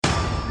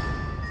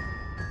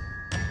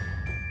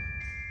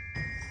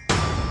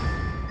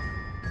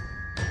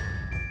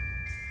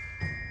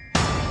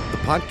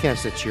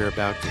podcast that you're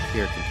about to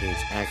hear contains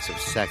acts of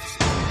sex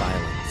and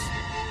violence.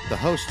 The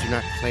hosts do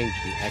not claim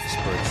to be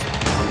experts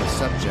on the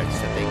subjects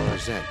that they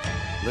present.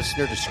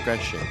 Listener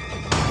discretion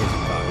is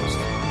advised.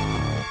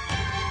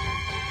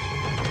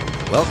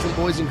 Welcome,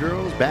 boys and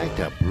girls, back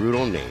to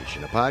Brutal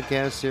Nation, a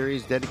podcast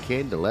series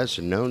dedicated to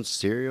lesser-known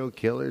serial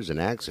killers and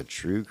acts of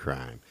true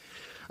crime.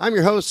 I'm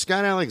your host,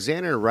 Scott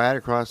Alexander, and right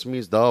across from me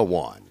is the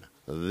one,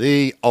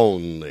 the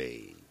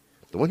only,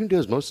 the one who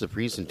does most of the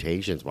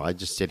presentations while I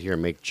just sit here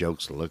and make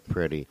jokes and look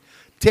pretty.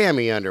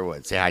 Tammy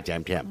Underwood. Say hi,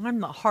 Tam.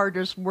 I'm the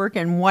hardest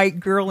working white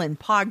girl in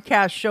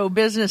podcast show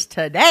business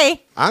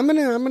today. I'm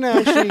gonna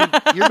actually,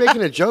 you're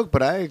making a joke,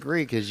 but I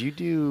agree, because you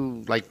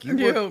do, like, you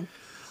work.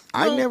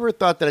 I never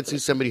thought that I'd see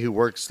somebody who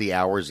works the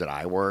hours that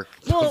I work.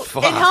 Well,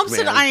 it helps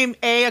that I am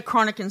a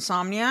chronic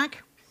insomniac,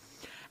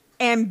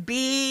 and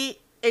B,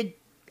 it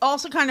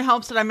also kind of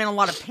helps that I'm in a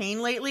lot of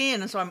pain lately,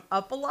 and so I'm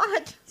up a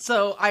lot.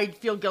 So I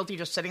feel guilty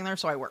just sitting there,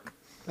 so I work.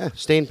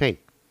 Stay in pain.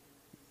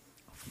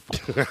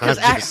 Because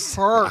that hurts.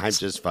 I'm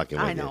just fucking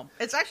with you. I know.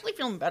 It's actually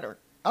feeling better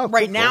cool.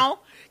 now,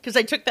 because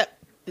I took that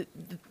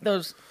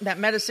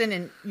medicine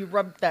and you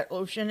rubbed that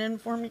lotion in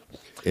for me.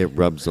 It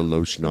rubs the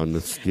lotion on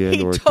the skin,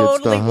 He or it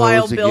totally gets the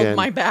wild hose billed again.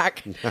 my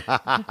back.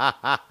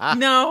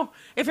 No,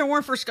 if it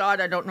weren't for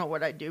Scott, I don't know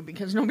what I'd do,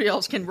 because nobody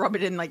else can rub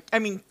it in.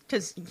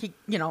 Because he,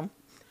 you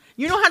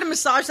know how to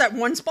massage that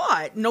one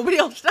spot. Nobody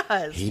else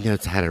does. He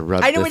knows how to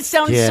rub. I know the it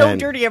sounds skin. so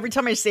dirty every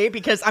time I say it,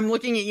 because I'm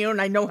looking at you and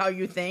I know how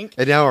you think.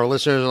 And now our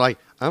listeners are like,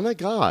 "Oh my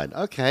god,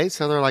 okay."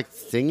 So they're like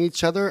seeing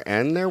each other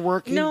and they're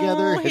working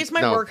together. No, he's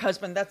my work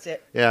husband. That's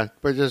it. Yeah,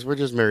 we're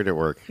just married at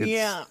work.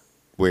 It's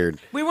weird.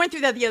 We went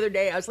through that the other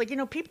day. I was like,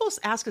 people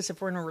ask us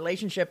if we're in a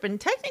relationship, and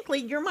technically,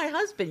 you're my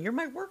husband. You're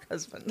my work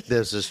husband.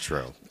 This is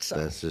true. So,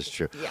 this is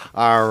true. Yeah.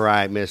 All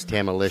right, Miss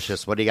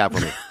Tamalicious, what do you got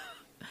for me?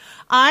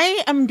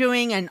 I am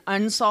doing an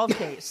unsolved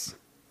case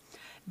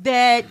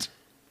that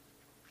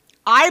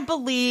I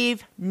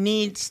believe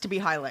needs to be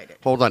highlighted.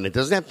 Hold on, it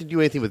doesn't have to do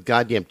anything with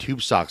goddamn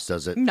tube socks,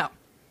 does it? No.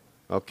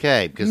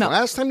 Okay, because the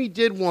last time you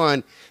did one,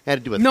 it had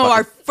to do with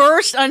our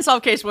first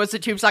unsolved case was the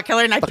tube sock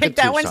killer, and I picked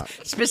that one sock.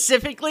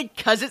 specifically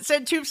because it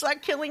said tube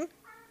sock killing.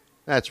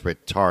 That's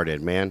retarded,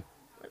 man.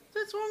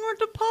 What's wrong with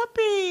the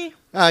puppy?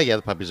 Oh, yeah,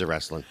 the puppies are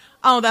wrestling.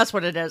 Oh, that's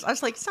what it is. I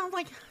was like, sounds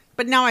like...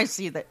 But now I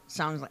see that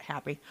sounds like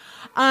happy.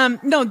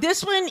 No,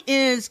 this one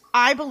is,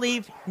 I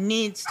believe,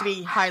 needs to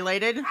be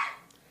highlighted.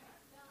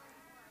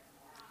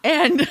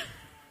 And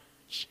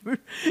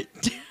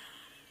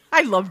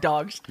I love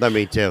dogs.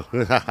 Me too.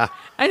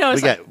 I know.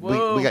 It's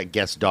we got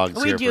guest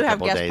dogs here for a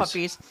couple days. We do have guest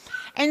puppies.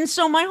 And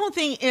so my whole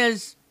thing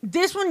is,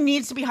 this one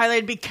needs to be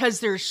highlighted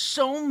because there's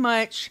so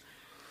much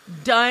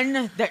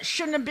done that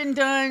shouldn't have been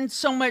done,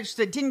 so much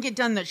that didn't get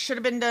done that should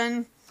have been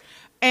done.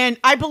 And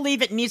I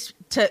believe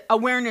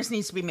awareness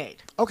needs to be made.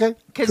 Okay,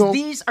 because cool.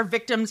 These are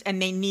victims,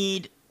 and they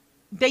need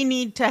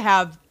to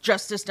have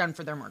justice done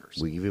for their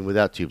murders. Even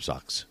without tube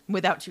socks.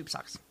 Without tube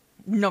socks,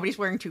 nobody's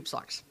wearing tube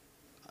socks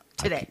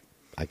today.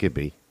 I could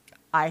be.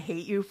 I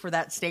hate you for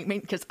that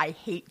statement, because I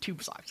hate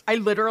tube socks. I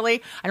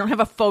don't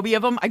have a phobia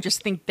of them. I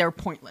just think they're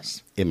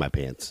pointless. In my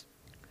pants.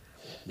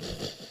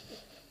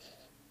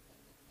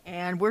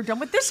 And we're done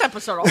with this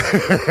episode already.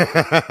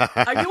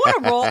 Are you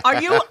on a roll?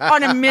 Are you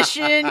on a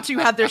mission to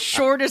have the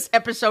shortest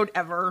episode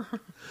ever?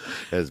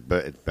 It's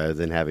better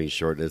than having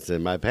shortness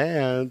in my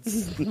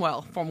pants.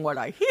 Well, from what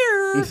I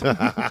hear.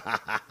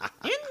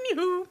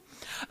 Anywho.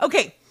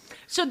 Okay,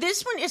 so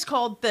this one is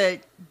called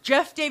the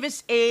Jeff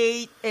Davis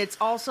 8. It's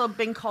also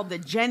been called the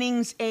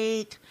Jennings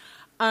 8.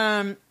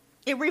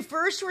 It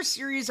refers to a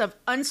series of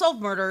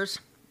unsolved murders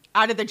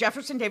out of the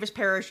Jefferson Davis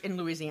Parish in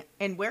Louisiana.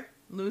 And where?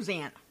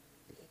 Louisiana.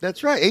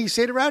 That's right. Hey, you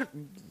said it right.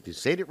 You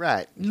said it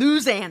right.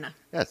 Louisiana.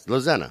 Yes,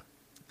 Louisiana.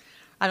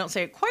 I don't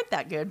say it quite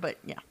that good, but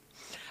yeah.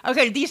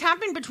 Okay, these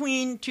happened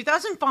between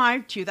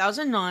 2005,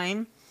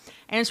 2009,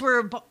 and it's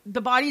where the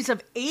bodies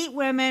of 8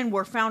 women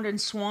were found in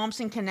swamps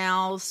and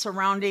canals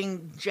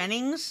surrounding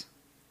Jennings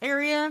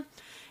area,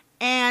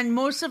 and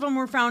most of them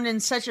were found in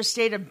such a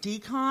state of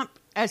decomp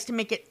as to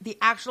make it the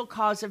actual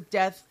cause of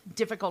death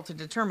difficult to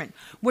determine,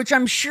 which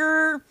I'm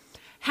sure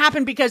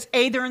happened because,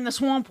 A, they're in the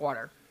swamp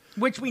water,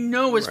 which we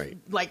know is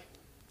like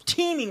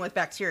teeming with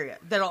bacteria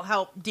that'll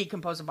help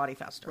decompose a body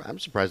faster. I'm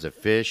surprised that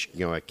fish,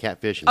 a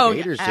catfish and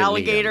gators didn't eat 'em.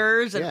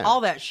 Alligators and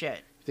all that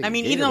shit. I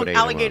mean, even though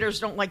alligators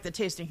don't like the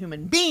taste of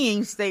human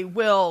beings, they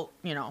will,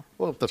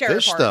 Well, the tear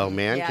fish, apart. though,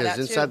 man, Yeah, because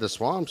that inside too. the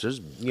swamps, there's,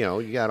 you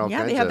got all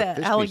kinds they have of the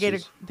fish alligator.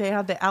 species. They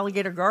have the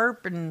alligator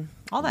garp and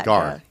all that.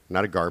 Gar,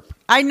 not a garp.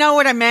 I know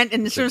what I meant,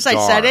 and as soon as I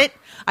said it,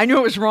 I knew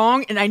it was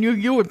wrong, and I knew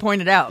you would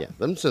point it out. Yeah,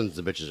 them sons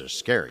of bitches are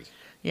scary.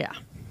 Yeah.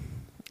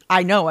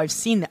 I know. I've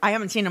seen them. I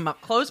haven't seen them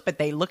up close, but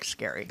they look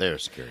scary. They're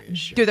scary as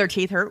shit. Do their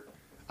teeth hurt?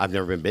 I've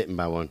never been bitten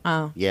by one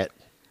yet.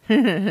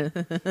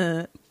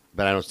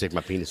 But I don't stick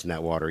my penis in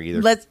that water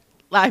either.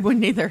 I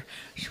wouldn't either.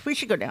 We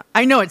should go down.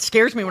 I know it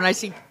scares me when I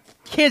see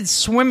kids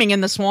swimming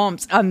in the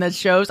swamps on the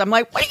shows. I'm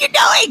like, what are you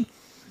doing?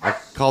 I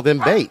call them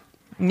bait.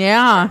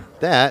 Yeah.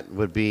 That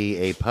would be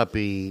a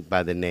puppy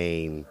by the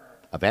name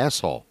of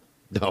Asshole.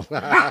 No.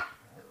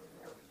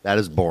 That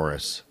is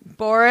Boris.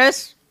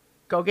 Boris,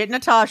 go get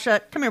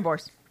Natasha. Come here,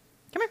 Boris.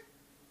 Come here.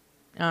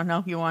 Oh,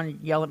 no, you want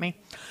to yell at me?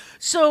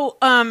 So,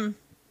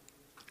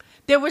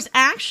 there was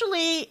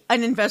actually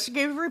an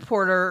investigative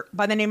reporter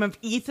by the name of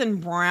Ethan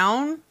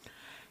Brown,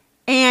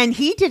 and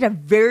he did a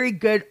very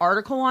good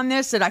article on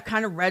this that I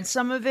kind of read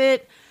some of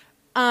it,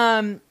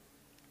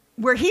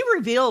 where he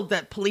revealed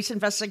that police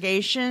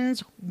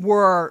investigations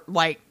were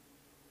like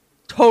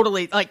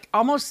totally, like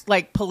almost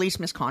like police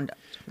misconduct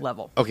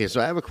level. Okay, so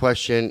I have a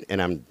question,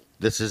 and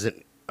this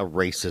isn't a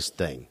racist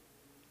thing.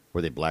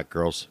 Were they black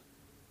girls?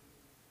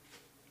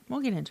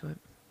 We'll get into it.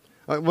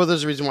 Well,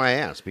 there's a reason why I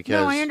asked, because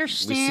No, I we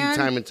understand.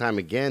 see time and time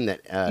again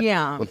that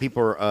Yeah. when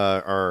people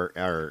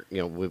are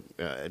with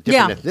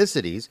different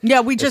ethnicities.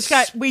 Yeah, we just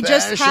had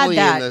especially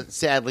that.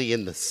 Sadly,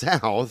 in the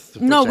South.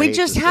 No, which I we hate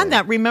just to had say.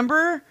 that.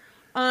 Remember,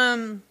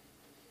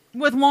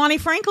 with Lonnie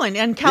Franklin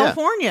in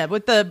California,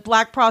 with the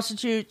black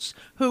prostitutes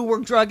who were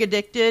drug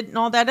addicted and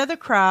all that other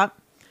crap.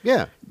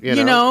 Yeah,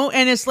 You know,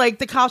 and it's like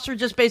the cops are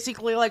just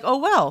basically like, oh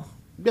well.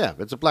 Yeah,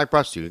 it's a black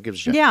prostitute. Who gives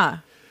a shit? Yeah.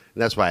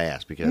 And that's why I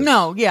asked, because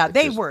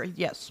They were,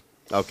 yes.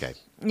 Okay.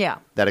 Yeah.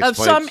 That of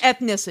some explains-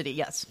 ethnicity,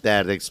 yes.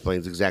 That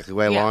explains exactly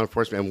why Yeah. law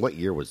enforcement. And what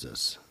year was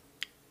this?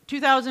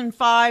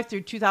 2005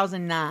 through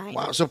 2009.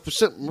 Wow, so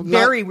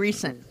Very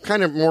recent.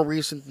 kind of more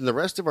recent than the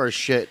rest of our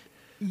shit.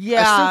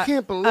 Yeah. I still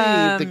can't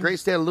believe the great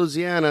state of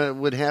Louisiana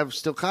would have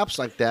still cops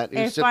like that. And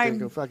you If sit there and I'm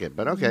go, fuck it.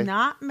 But okay.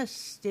 not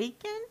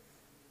mistaken.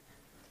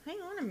 Hang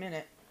on a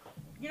minute.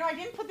 You know, I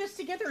didn't put this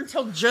together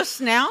until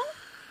just now,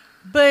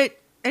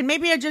 and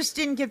maybe I just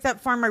didn't get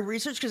that far in my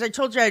research, because I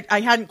told you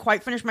I hadn't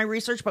quite finished my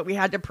research, but we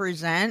had to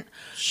present.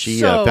 She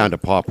So, found a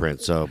paw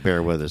print, so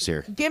bear with us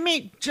here. Give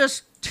me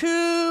just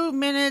 2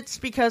 minutes,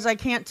 because I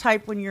can't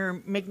type when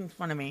you're making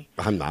fun of me.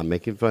 I'm not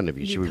making fun of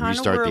you. Should we kinda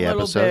restart were the a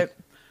little episode?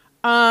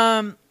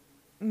 bit.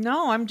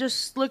 No, I'm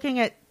just looking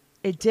at.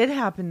 It did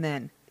happen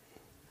then.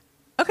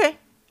 Okay,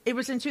 it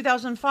was in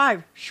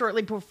 2005,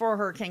 shortly before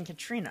Hurricane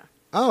Katrina.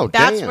 Oh,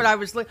 That's damn. what I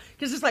was looking,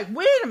 because it's like,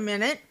 wait a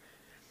minute.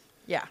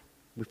 Yeah,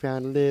 We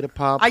found a little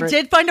paw print. I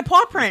did find a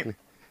paw print.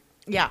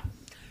 Yeah.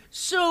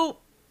 So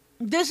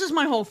this is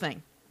my whole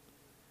thing.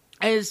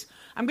 Is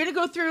I'm going to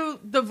go through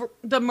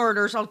the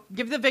murders. I'll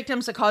give the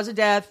victims the cause of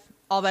death,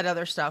 all that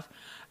other stuff,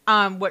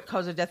 what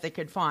cause of death they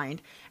could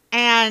find,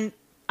 and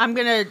I'm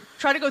going to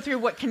try to go through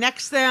what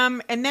connects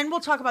them, and then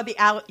we'll talk about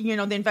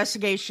the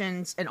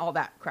investigations and all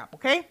that crap.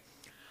 Okay.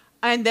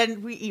 And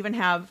then we even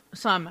have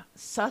some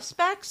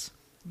suspects,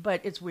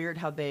 but it's weird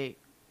how they.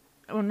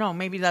 Oh no,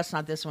 maybe that's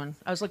not this one.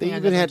 I was looking They at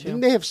even this had. one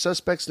Didn't too. they have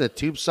suspects in the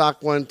tube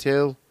sock one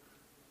too?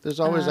 There's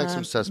always like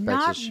some suspects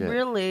Not and shit.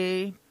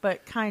 really,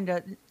 but kind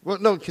of. Well,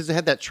 no, because they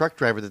had that truck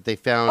driver that they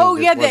found. Oh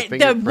with yeah, one the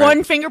fingerprint,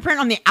 one fingerprint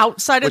on the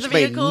outside which of the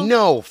vehicle. made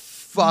no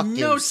fucking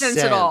No sense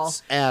at all.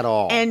 At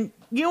all. And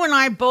you and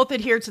I both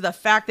adhere to the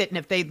fact that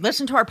if they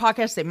listen to our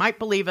podcast, they might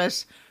believe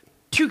us.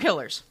 2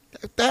 killers.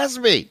 It has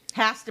to be.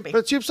 Has to be. But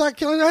a tube sock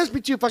killing, there has to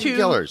be 2 fucking 2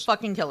 killers.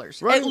 fucking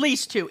killers. Right. At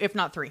least 2, if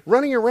not 3.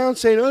 Running around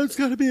saying, oh, it's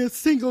got to be a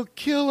single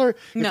killer.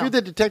 If No. you're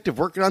the detective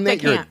working on They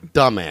that, you're a can't.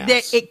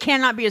 dumbass. It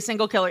cannot be a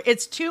single killer.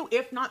 It's 2,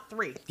 if not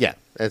 3. Yeah,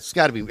 it's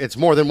got to be. It's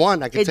more than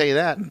one, I can tell you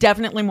that.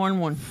 Definitely more than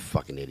 1.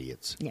 Fucking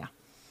idiots. Yeah.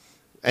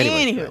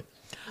 Anyway, Anywho.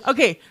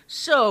 Okay,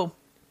 so.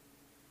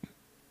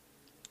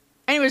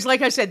 Anyways,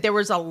 like I said, there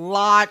was a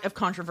lot of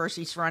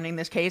controversy surrounding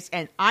this case,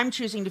 and I'm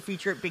choosing to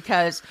feature it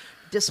because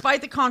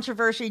despite the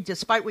controversy,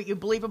 despite what you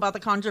believe about the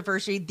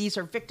controversy, these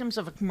are victims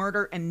of a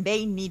murder, and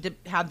they need to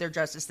have their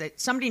justice.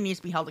 That somebody needs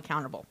to be held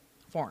accountable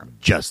for them.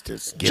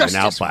 Justice given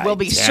out by will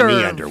be Tammy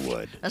served.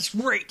 Underwood. That's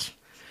great.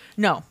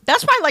 No,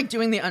 that's why I like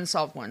doing the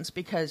unsolved ones,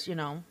 because,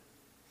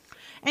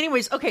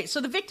 Anyways, okay,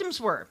 so the victims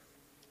were,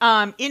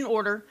 in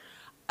order,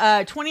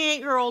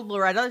 28-year-old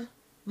Loretta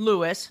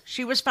Lewis.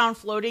 She was found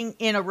floating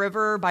in a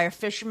river by a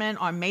fisherman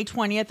on May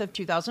 20th of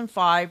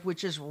 2005,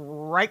 which is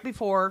right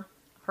before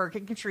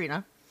Hurricane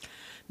Katrina.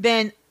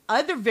 Then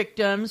other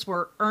victims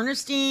were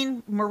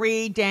Ernestine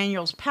Marie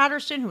Daniels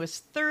Patterson, who was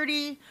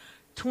 30,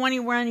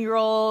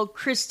 21-year-old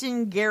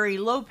Kristen Gary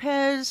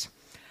Lopez,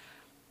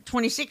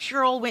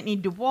 26-year-old Whitney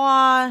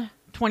Dubois,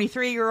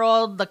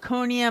 23-year-old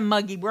Laconia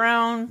Muggy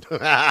Brown.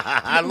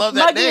 I love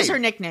that Muggy name. is her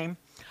nickname.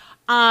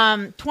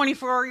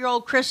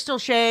 24-year-old Crystal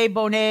Shea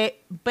Benoit,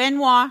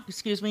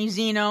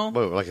 Zeno.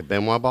 Whoa, like a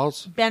Benoit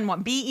balls?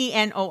 Benoit,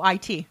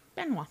 Benoit.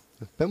 Benoit.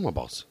 Benoit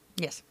balls.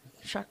 Yes.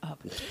 Shut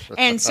up.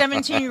 And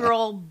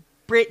 17-year-old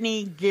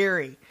Brittany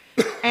Gary.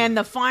 And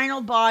the final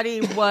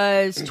body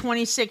was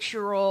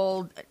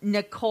 26-year-old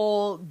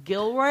Nicole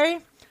Gilroy.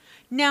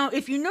 Now,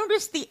 if you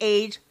notice the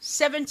age,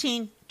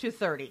 17 to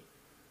 30.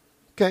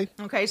 Okay.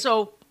 Okay,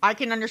 so I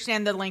can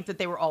understand the length that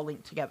they were all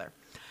linked together.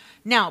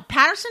 Now,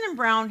 Patterson and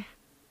Brown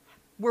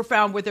were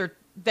found with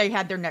they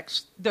had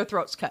their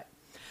throats cut.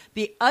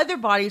 The other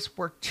bodies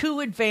were too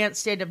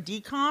advanced state of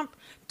decomp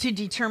to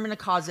determine the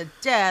cause of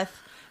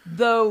death,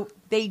 though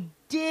they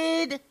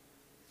did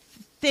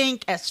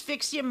think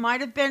asphyxia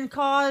might have been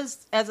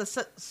caused as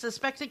a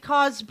suspected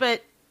cause,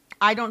 but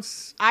I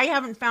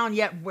haven't found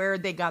yet where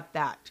they got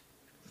that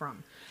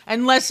from.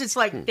 Unless it's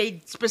like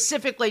they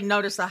specifically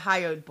noticed the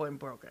hyoid bone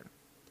broken.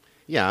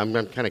 Yeah, I'm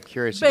kind of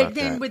curious But about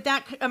then that. with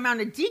that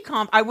amount of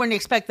decomp, I wouldn't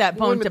expect that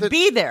Well, bone but to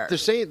be there. They're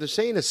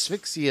saying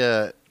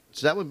asphyxia,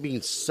 so that would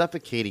mean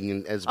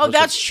suffocating as Oh, opposed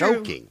that's to true.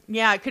 choking.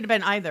 Yeah, it could have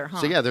been either, huh?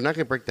 So yeah, they're not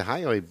going to break the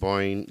hyoid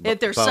bone if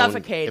they're bone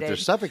suffocated. If they're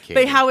suffocated,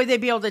 But how would they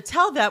be able to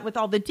tell that with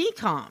all the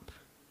decomp?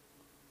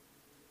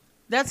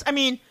 That's, I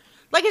mean,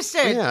 like I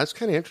said, yeah, that's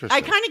kind of interesting.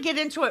 I kind of get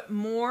into it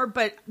more,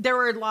 but there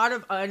were a lot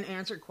of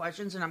unanswered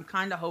questions, and I'm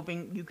kind of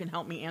hoping you can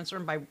help me answer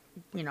them by,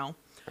 you know.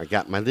 I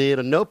got my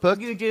little notebook.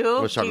 You do?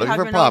 We'll start Do you looking have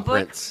for your paw notebook?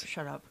 prints.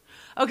 Shut up.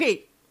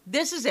 Okay,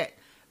 this is it.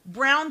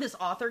 Brown, this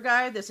author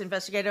guy, this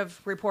investigative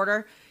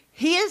reporter,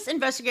 his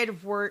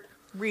investigative work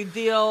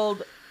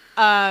revealed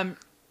some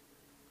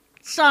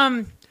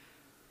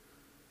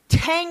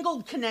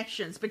tangled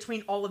connections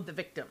between all of the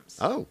victims.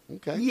 Oh,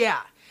 okay.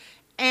 Yeah.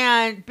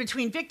 And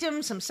between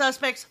victims, some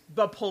suspects,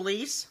 the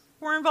police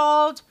were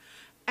involved,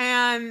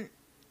 and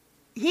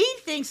he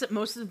thinks that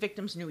most of the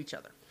victims knew each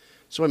other.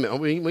 So wait a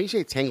minute, when you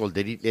say tangled,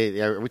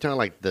 are we talking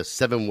like the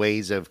 7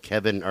 ways of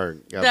Kevin or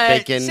The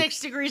Bacon? 6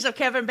 degrees of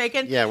Kevin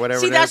Bacon. Yeah, whatever.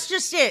 See, it that's is.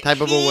 just it.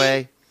 Type of a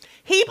way.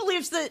 He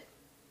believes that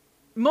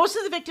most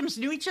of the victims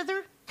knew each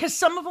other because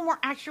some of them were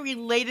actually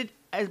related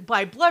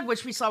by blood,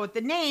 which we saw with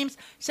the names,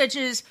 such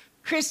as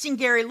Kristen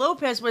Gary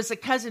Lopez was a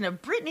cousin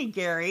of Brittany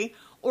Gary,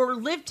 or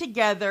lived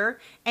together,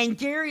 and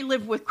Gary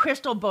lived with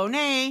Crystal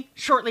Bonet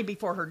shortly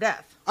before her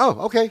death.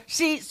 Oh, okay.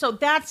 See, so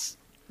it's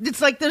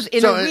like there's So,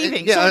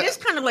 interweaving. yeah, So it is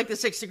kind of like the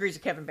 6 degrees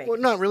of Kevin Bacon.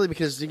 Well, not really,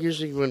 because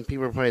usually when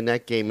people are playing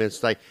that game,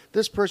 it's like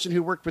this person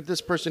who worked with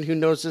this person who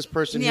knows this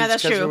person. Yeah, whose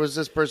that's cousin true. Was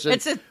this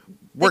person?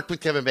 Worked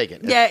with Kevin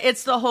Bacon. Yeah,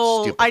 it's the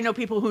whole, Stupid. I know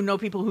people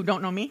who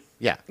don't know me.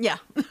 Yeah. Yeah.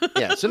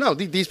 Yeah. So no,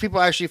 these people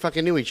actually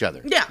fucking knew each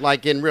other. Yeah.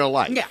 Like in real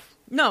life. Yeah.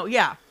 No,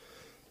 yeah.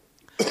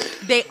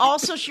 They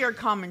also shared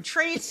common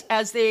traits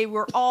as they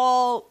were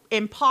all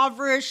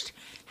impoverished,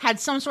 had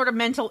some sort of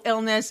mental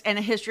illness, and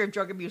a history of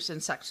drug abuse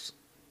and sex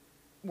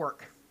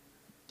work.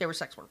 They were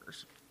sex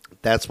workers.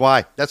 That's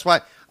why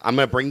I'm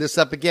going to bring this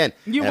up again.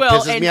 You And it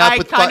will, pisses and me off I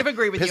with kind of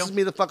agree with you. Pisses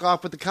me the fuck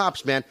off with the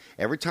cops, man.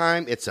 Every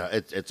time it's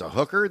a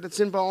hooker that's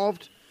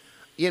involved,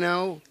 you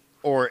know,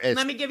 or it's,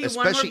 Let me give you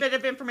one more bit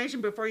of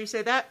information before you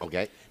say that.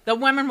 Okay. The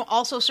women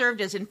also served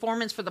as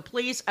informants for the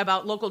police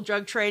about local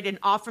drug trade and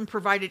often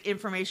provided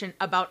information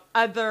about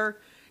other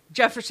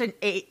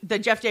the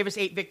Jeff Davis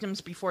 8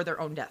 victims before their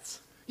own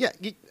deaths. Yeah.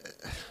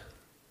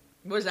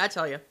 What does that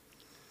tell you?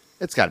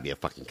 It's got to be a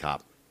fucking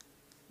cop.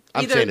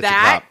 I'm Either saying it's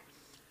that, a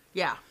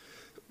yeah,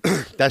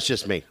 cop. That's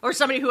just me. or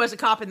somebody who has a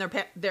cop in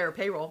their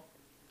payroll.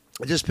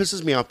 It just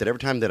pisses me off that every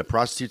time that a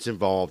prostitute's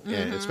involved,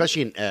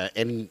 especially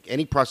in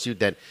any prostitute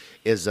that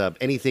is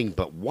anything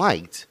but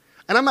white,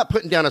 and I'm not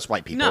putting down us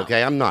white people, No.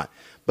 okay? I'm not.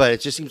 But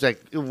it just seems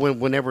like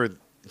whenever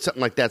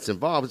something like that's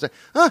involved, it's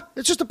like,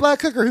 it's just a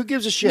black hooker. Who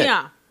gives a shit?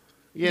 Yeah,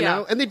 You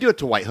know? And they do it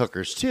to white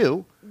hookers,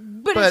 too.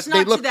 but it's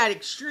not to that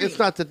extreme. It's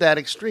not to that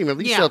extreme. At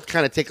least Yeah. they'll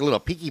kind of take a little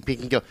peeky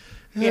peek and go,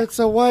 Yeah. it's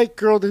a white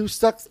girl who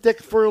sucks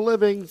dick for a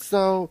living,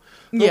 so,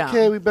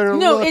 okay, we better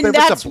No, look. and But if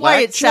it's a that's why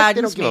black it chick, they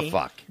saddens don't give me. a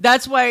fuck.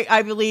 That's why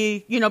I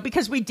believe,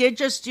 because we did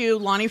just do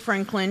Lonnie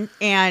Franklin,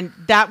 and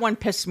that one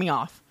pissed me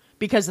off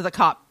because of the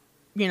cop,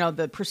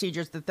 the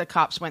procedures that the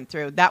cops went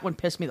through. That one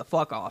pissed me the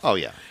fuck off. Oh,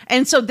 yeah.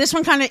 And so this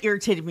one kind of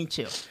irritated me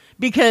too.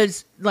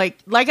 Because, like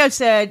I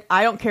said,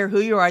 I don't care who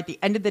you are. At the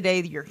end of the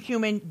day, you're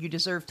human. You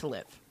deserve to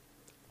live.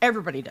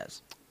 Everybody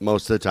does.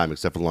 Most of the time,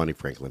 except for Lonnie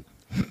Franklin.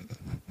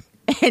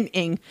 And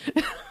Ing.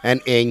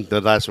 And Ing,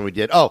 the last one we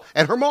did. Oh,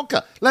 and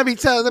Hermolka. Let me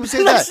say Let's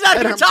that. not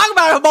And even talk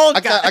about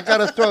Homolka. I got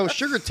to throw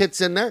sugar tits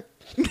in there.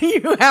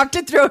 You have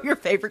to throw your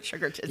favorite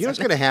sugar tits. You know what's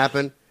in going to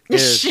happen? there.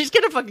 Is, She's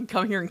going to fucking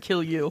come here and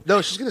kill you.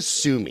 no, she's going to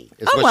sue me.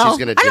 Is Oh, what well, she's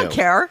going to do. I don't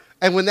care.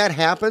 And when that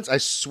happens, I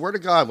swear to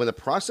God, when the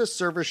process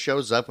server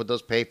shows up with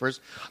those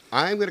papers,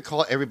 I'm going to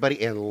call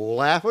everybody and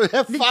laugh. It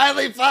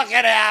finally fucking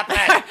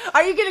happened.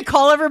 Are you going to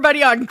call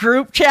everybody on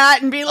group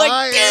chat and be like,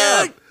 I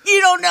am. dude,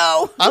 you don't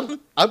know?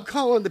 I'm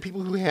calling the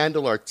people who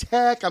handle our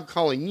tech. I'm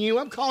calling you.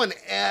 I'm calling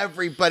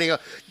everybody.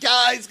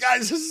 Guys,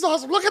 this is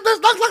awesome. Look at this.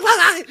 Look.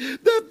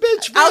 The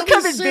bitch. I'll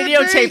come and sued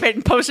videotape me. it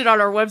and post it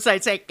on our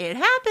website saying, it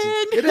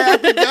happened. It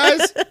happened,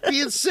 guys.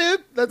 Being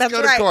sued. Let's That's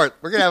go to right. court.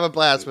 We're gonna have a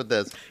blast with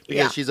this because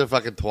Yeah. she's a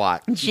fucking twat.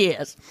 She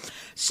is.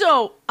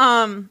 So,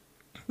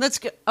 let's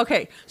go.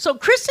 Okay. So,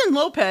 Kristen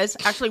Lopez,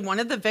 actually one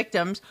of the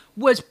victims,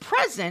 was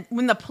present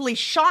when the police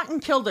shot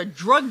and killed a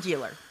drug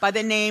dealer by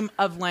the name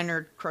of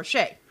Leonard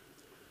Crochet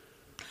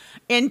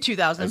in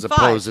 2005. As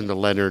opposed to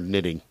Leonard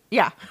Knitting.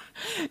 Yeah.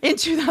 In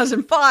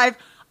 2005,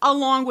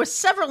 along with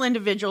several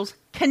individuals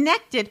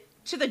connected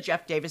to the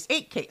Jeff Davis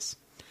 8 case,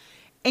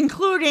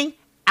 including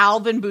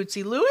Alvin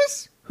Bootsy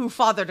Lewis, who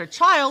fathered a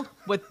child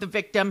with the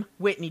victim,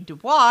 Whitney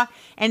Dubois,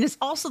 and is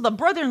also the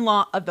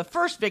brother-in-law of the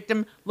first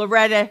victim,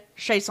 Loretta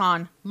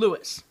Chason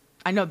Lewis.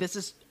 I know this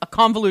is a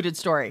convoluted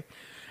story.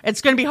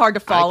 It's going to be hard to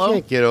follow. I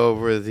can't get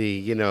over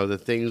the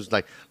things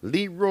like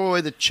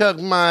Leroy the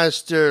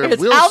Chugmeister,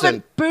 It's Wilson.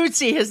 Alvin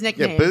Bootsy, his Yeah,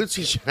 nickname.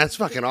 Bootsy. That's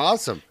fucking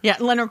awesome. Yeah,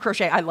 Leonard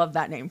Crochet. I love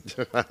that name.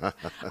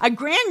 A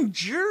grand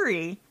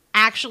jury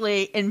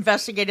actually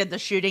investigated the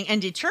shooting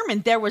and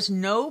determined there was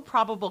no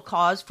probable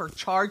cause for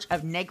charge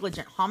of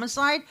negligent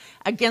homicide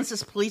against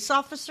this police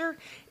officer,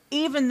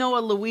 even though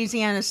a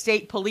Louisiana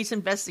State Police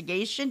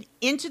investigation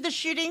into the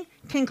shooting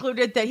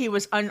concluded that he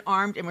was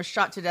unarmed and was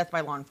shot to death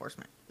by law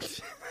enforcement.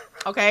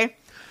 Okay?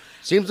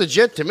 Seems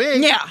legit to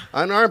me. Yeah.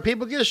 Unarmed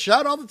people get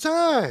shot all the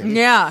time.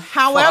 Yeah.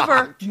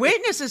 However, Fuck.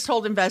 witnesses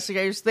told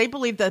investigators they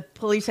believed the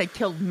police had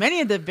killed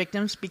many of the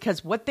victims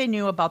because what they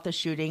knew about the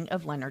shooting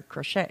of Leonard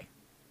Crochet.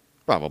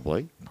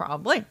 Probably.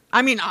 Probably.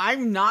 I mean,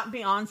 I'm not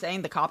beyond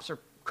saying the cops are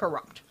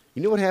corrupt.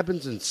 You know what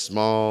happens in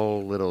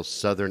small little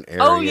southern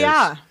areas? Oh,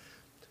 yeah.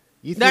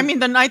 You think, I mean,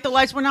 the night the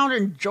lights went out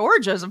in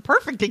Georgia is a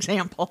perfect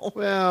example.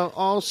 well,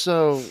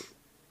 also,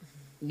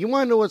 you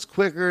want to know what's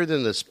quicker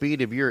than the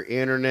speed of your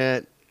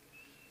internet?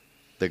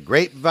 The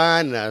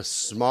grapevine in a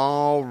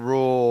small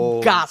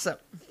rural Gossip.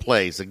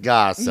 place, a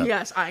gossip.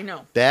 Yes, I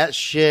know. That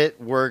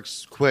shit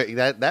works quick.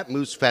 That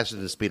moves faster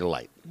than the speed of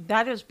light.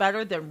 That is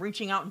better than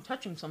reaching out and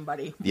touching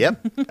somebody.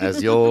 Yep. As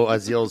the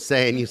old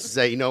saying used to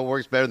say, you know, it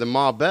works better than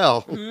Ma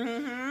Bell.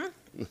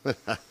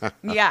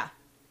 Yeah.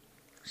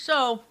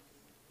 So,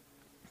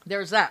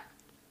 there's that.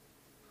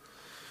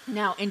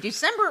 Now, in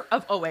December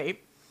of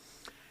 2008,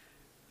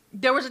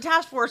 there was a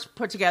task force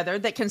put together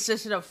that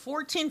consisted of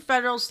 14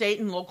 federal, state,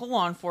 and local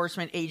law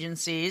enforcement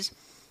agencies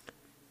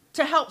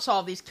to help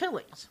solve these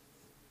killings.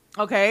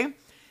 Okay?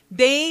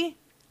 They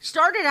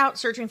started out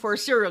searching for a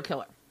serial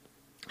killer.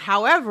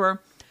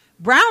 However,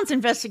 Brown's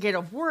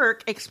investigative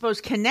work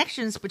exposed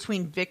connections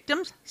between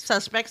victims,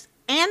 suspects,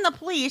 and the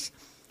police,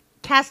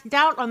 cast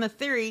doubt on the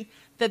theory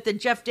that the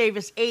Jeff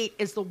Davis 8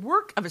 is the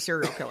work of a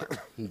serial killer.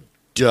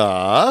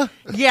 Duh.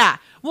 Yeah.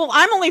 Well,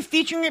 I'm only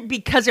featuring it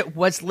because it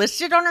was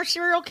listed on our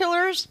serial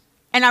killers,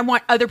 and I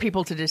want other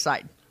people to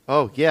decide.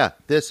 Oh, yeah.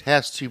 This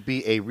has to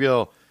be a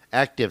real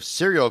active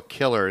serial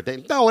killer.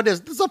 No, it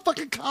is. This is a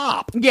fucking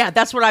cop. Yeah,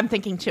 that's what I'm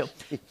thinking, too.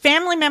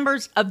 Family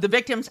members of the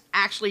victims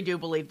actually do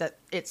believe that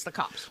it's the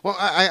cops. Well,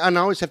 I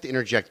always have to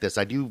interject this.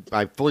 I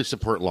fully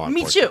support law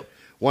Me enforcement. too.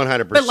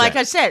 100%. But like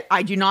I said,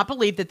 I do not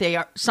believe that they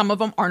are. Some of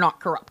them are not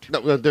corrupt.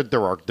 No,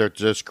 they're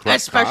just corrupt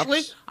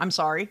Especially, cops. I'm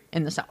sorry,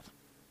 in the South.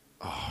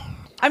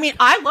 I mean,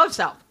 I love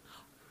South.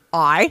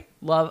 I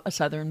love a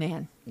Southern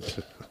man.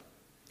 I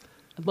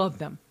love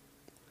them.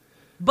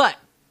 But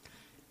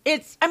I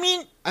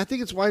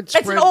think it's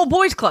widespread. it's an old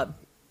boys club.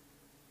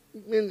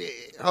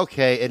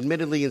 Okay,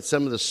 admittedly, in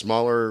some of the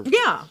smaller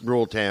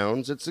rural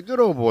towns, it's a good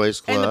old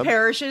boys club. And the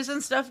parishes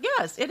and stuff,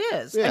 yes, it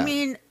is. Yeah. I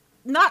mean,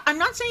 I'm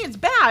not saying it's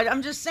bad.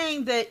 I'm just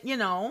saying that, you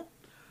know,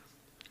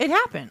 it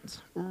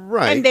happens.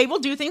 Right. And they will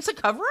do things to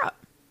cover up.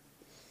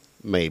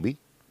 Maybe.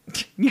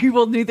 You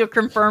will neither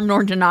confirm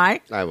nor deny.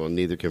 I will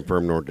neither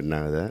confirm nor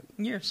deny that.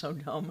 You're so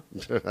dumb.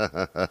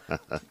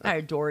 I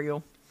adore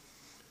you.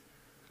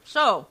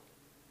 So,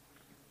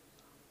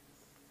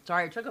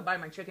 sorry, I took a bite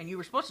of my chicken. You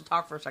were supposed to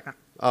talk for a second.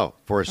 Oh,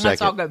 for a second.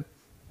 That's all good.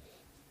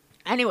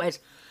 Anyways,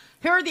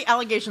 here are the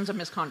allegations of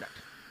misconduct.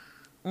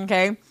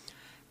 Okay?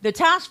 The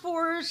task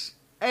force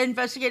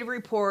investigative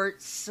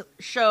reports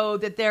show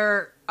that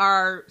there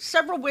are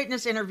several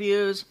witness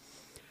interviews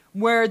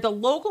where the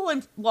local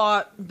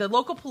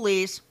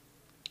police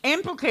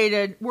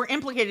were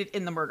implicated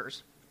in the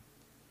murders.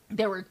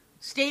 There were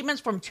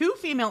statements from 2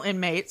 female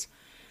inmates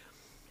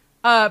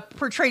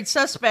portrayed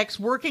suspects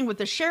working with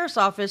the sheriff's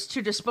office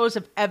to dispose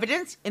of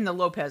evidence in the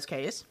Lopez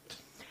case.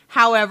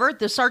 However,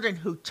 the sergeant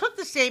who took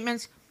the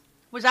statements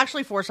was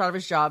actually forced out of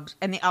his job,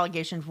 and the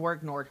allegations were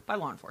ignored by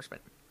law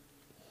enforcement.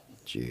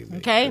 Gee, Merry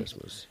Okay.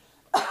 Christmas.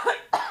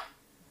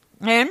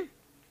 And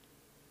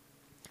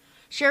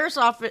Sheriff's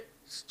Office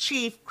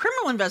Chief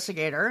Criminal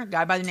Investigator, a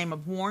guy by the name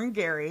of Warren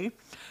Gary,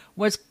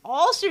 was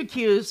also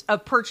accused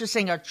of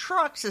purchasing a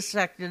truck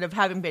suspected of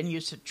having been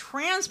used to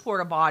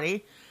transport a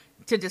body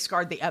to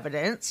discard the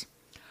evidence.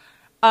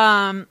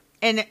 In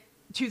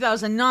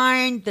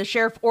 2009, the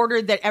sheriff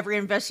ordered that every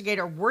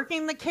investigator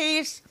working the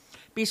case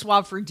be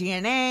swabbed for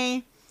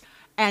DNA.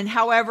 And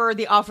however,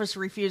 the office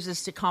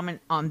refuses to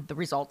comment on the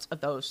results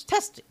of those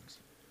testings.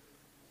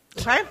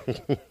 Okay?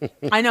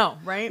 I know,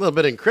 right? A little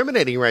bit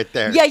incriminating right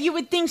there. Yeah, you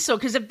would think so,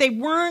 because if they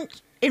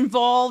weren't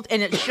involved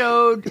and it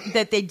showed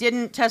that they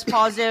didn't test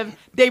positive,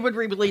 they would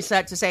release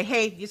that to say,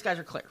 hey, these guys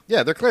are clear.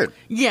 Yeah, they're cleared.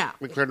 Yeah.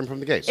 We cleared them from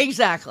the case.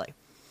 Exactly.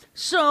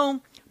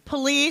 So,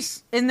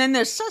 police, and then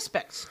there's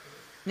suspects.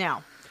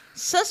 Now,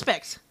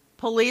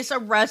 police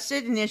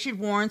arrested and issued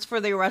warrants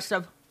for the arrest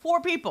of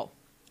 4 people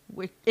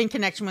in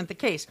connection with the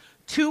case.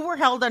 2 were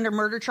held under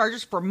murder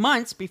charges for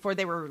months before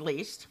they were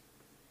released.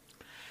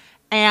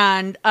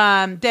 And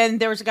then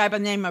there was a guy by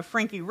the name of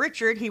Frankie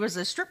Richard. He was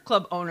a strip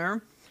club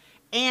owner.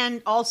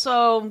 And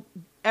also,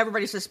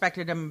 everybody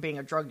suspected him of being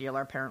a drug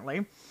dealer,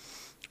 apparently.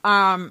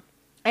 And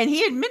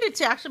he admitted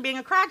to actually being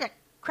a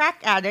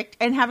crack addict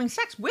and having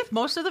sex with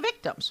most of the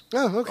victims.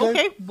 Oh, okay.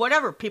 Okay,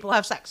 whatever. People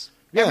have sex.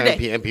 Yeah,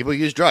 every day. and people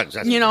use drugs.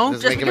 That's, You know,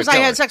 doesn't just make him a because I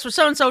killer. had sex with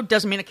so-and-so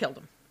doesn't mean I killed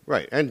him.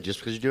 Right, and just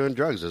because you're doing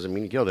drugs doesn't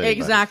mean you killed anybody.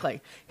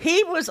 Exactly.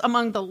 He was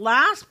among the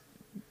last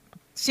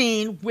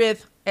seen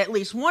with at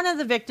least one of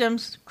the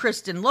victims,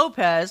 Kristen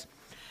Lopez.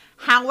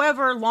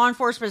 However, law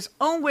enforcement's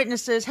own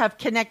witnesses have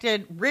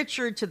connected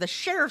Richard to the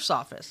sheriff's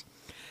office.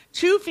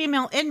 2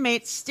 female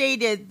inmates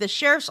stated the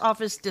sheriff's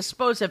office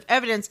disposed of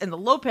evidence in the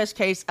Lopez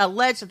case,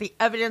 alleged that the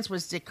evidence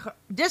was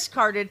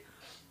discarded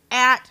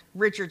at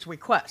Richard's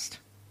request.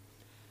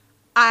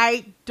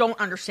 I don't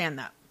understand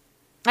that.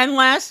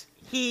 Unless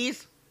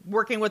he's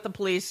working with the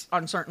police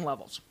on certain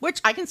levels,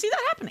 which I can see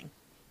that happening.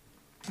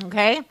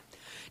 Okay?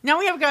 Now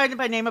we have a guy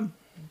by the name of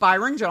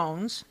Byron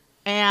Jones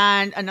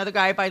and another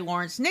guy by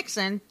Lawrence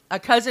Nixon, a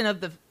cousin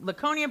of the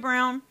Laconia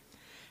Brown.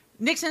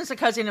 Nixon's a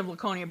cousin of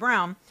Laconia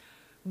Brown.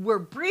 Were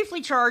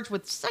briefly charged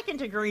with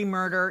second-degree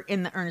murder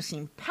in the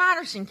Ernestine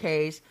Patterson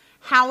case.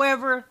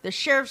 However, the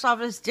sheriff's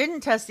office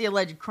didn't test the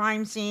alleged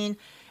crime scene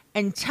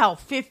until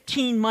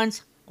 15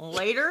 months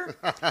later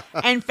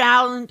and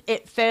found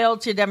it failed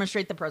to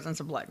demonstrate the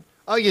presence of blood.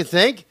 Oh, you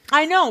think?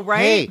 I know,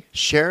 right? Hey,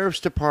 sheriff's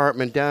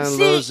department down in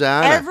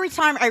Lozada. Every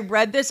time I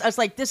read this, I was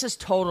like, this is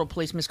total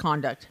police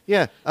misconduct.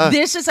 Yeah.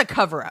 This is a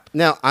cover-up.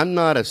 Now, I'm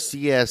not a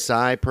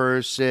CSI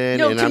person,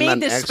 No, and to I'm me, not an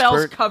this expert.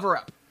 spells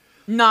cover-up,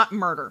 not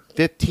murder.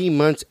 15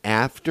 months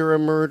after a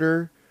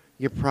murder,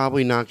 you're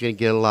probably not going to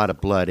get a lot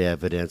of blood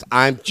evidence.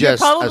 I'm You're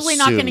just probably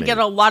not going to assuming. get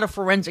a lot of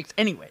forensics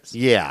anyways.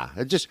 Yeah,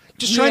 just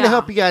trying to Yeah.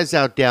 help you guys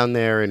out down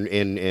there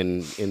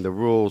in the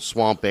rural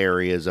swamp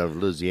areas of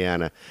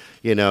Louisiana.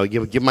 You know,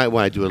 you might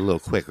want to do it a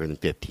little quicker than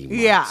 15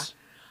 months.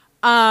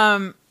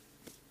 Yeah.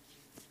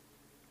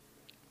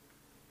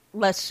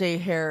 Let's see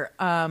here.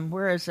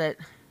 Where is it?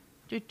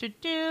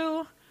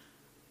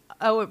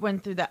 Oh, it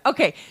went through that.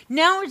 Okay,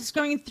 now it's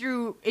going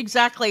through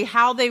exactly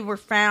how they were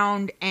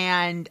found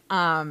and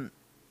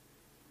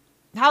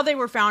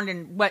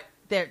what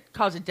their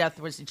cause of death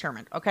was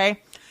determined.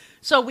 Okay,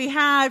 so we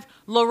have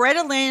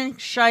Loretta Lynn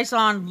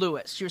Chison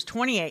Lewis. She was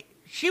 28.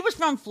 She was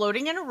found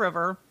floating in a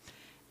river,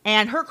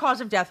 and her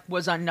cause of death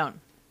was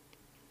unknown.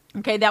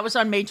 Okay, that was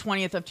on May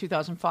 20th of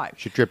 2005.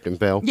 She tripped and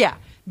fell. Yeah.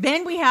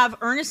 Then we have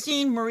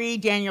Ernestine Marie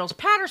Daniels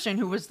Patterson,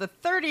 who was the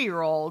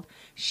 30-year-old.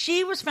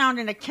 She was found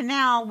in a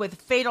canal with a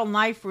fatal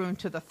knife wound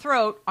to the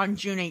throat on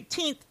June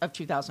 18th of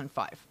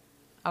 2005.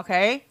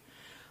 Okay?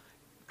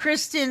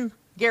 Kristen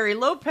Gary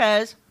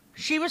Lopez,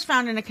 she was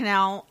found in a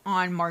canal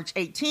on March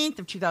 18th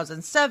of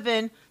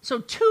 2007. So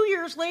 2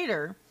 years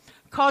later,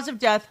 cause of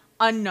death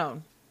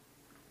unknown.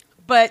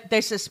 But they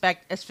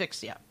suspect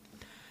asphyxia.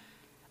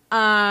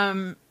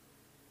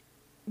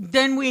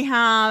 Then we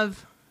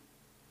have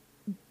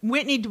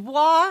Whitney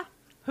Dubois,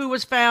 who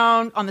was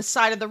found on the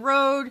side of the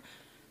road,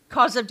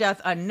 cause of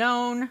death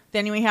unknown.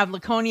 Then we have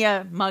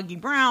Laconia Muggy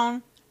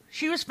Brown.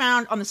 She was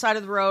found on the side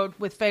of the road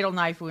with fatal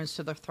knife wounds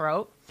to the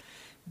throat.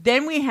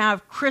 Then we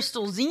have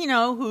Crystal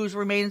Zeno, whose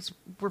remains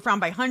were found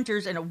by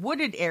hunters in a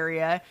wooded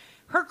area.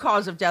 Her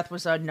cause of death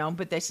was unknown,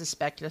 but they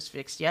suspect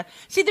asphyxia.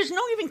 See, there's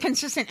no even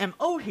consistent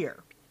MO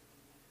here.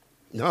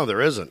 No,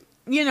 there isn't.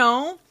 You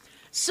know?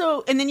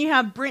 So, and then you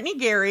have Brittany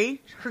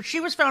Gary. She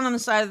was found on the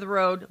side of the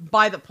road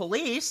by the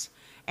police,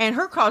 and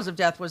her cause of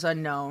death was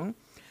unknown.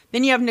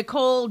 Then you have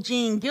Nicole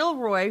Jean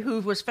Gilroy,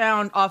 who was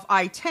found off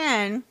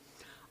I-10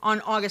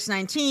 on August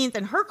 19th,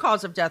 and her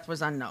cause of death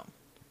was unknown.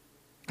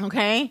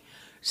 Okay?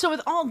 So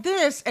with all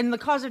this, and the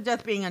cause of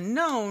death being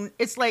unknown,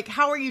 it's like,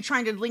 how are you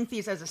trying to link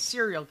these as a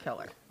serial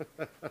killer?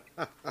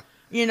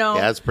 You know?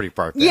 Yeah, that's pretty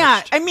far-fetched.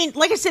 Yeah, I mean,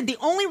 like I said, the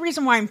only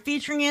reason why I'm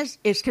featuring is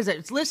because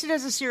it's listed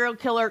as a serial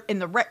killer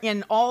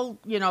in all,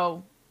 you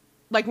know,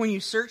 like when you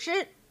search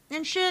it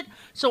and shit.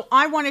 So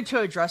I wanted to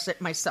address it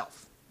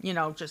myself. You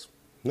know, just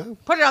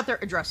put it out there,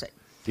 address it.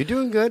 You're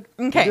doing good.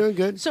 Okay. You're doing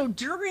good. So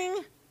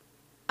during,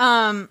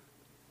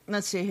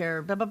 let's see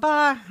here.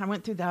 I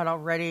went through that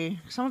already.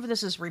 Some of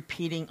this is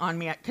repeating on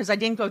me because I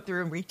didn't go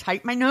through and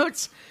retype my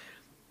notes.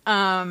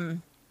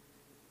 Got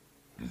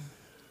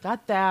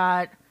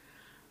that.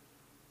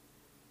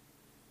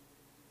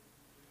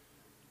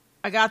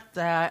 I got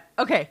that.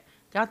 Okay,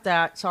 got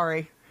that.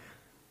 Sorry.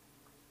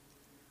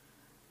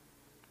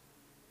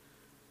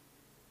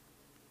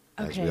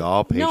 As we all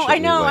No, patiently I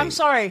know. wait I'm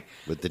sorry.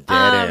 with the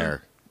dead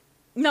air.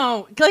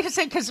 No, like I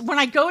said, because when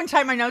I go and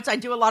type my notes, I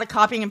do a lot of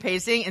copying and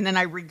pasting, and then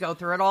I re-go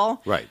through it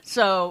all. Right.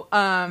 So,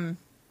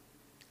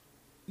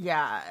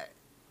 yeah.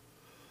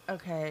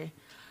 Okay.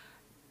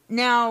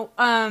 Now,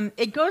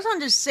 it goes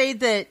on to say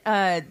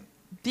that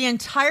the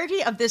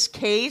entirety of this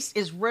case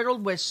is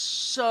riddled with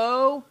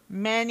so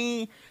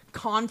many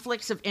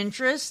conflicts of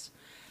interest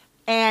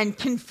and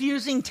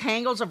confusing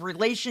tangles of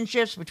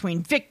relationships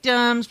between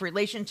victims,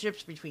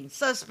 relationships between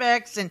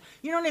suspects, and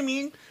you know what I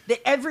mean?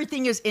 That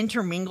everything is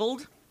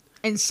intermingled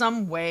in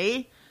some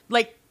way.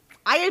 Like,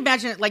 I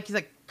imagine it like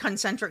the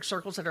concentric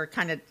circles that are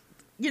kind of,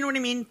 you know what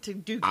I mean, to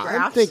do graphs.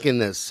 I'm thinking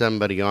that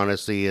somebody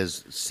honestly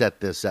has set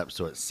this up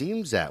so it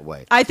seems that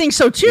way. I think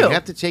so, too. You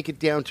have to take it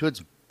down to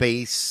its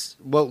base.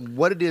 Well,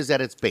 what it is at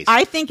its base.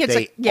 I think it's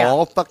they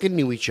all fucking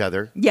knew each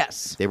other.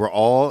 Yes. They were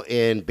all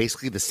in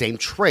basically the same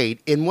trade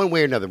in one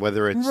way or another,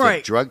 whether it's the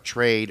Right. drug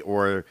trade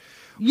or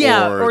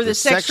or the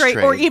sex trade,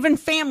 or even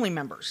family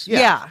members.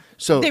 Yeah.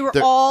 So they were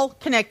they're- all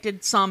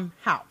connected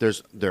somehow.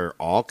 They're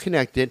all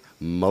connected.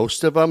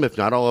 Most of them, if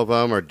not all of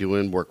them, are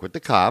doing work with the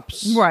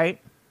cops.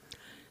 Right.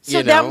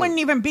 So that wouldn't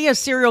even be a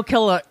serial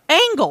killer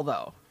angle,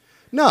 though.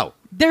 No.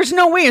 There's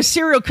no way a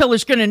serial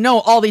killer's going to know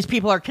all these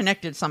people are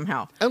connected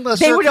somehow. Unless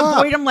they they're would a cop.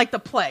 avoid them like the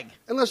plague.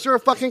 Unless they're a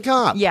fucking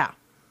cop. Yeah.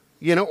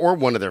 Or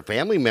one of their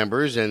family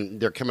members, and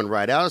they're coming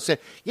right out and saying,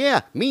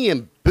 yeah, me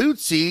and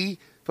Bootsy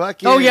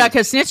fucking... Oh, yeah,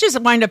 because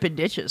snitches wind up in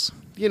ditches.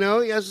 as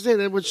I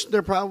say, which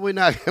they're probably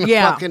not going to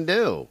fucking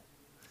do.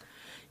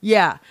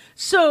 Yeah.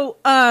 So,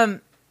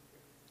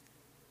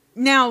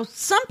 now,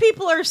 some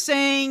people are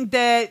saying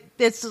that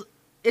it's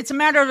a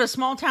matter of a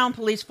small-town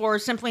police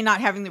force simply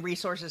not having the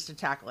resources to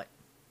tackle it.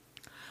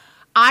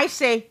 I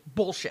say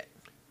bullshit.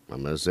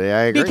 I'm going to say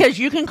I agree. Because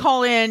you can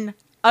call in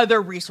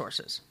other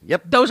resources.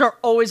 Yep. Those are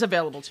always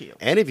available to you.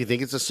 And if you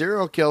think it's a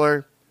serial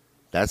killer,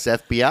 that's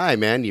FBI,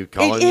 man. You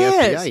call in the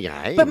FBI.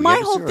 Yeah, hey, but we my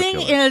have a whole serial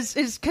thing killer.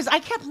 is because I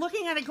kept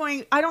looking at it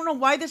going, I don't know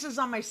why this is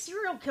on my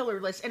serial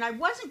killer list, and I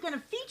wasn't going to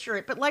feature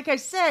it. But like I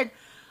said,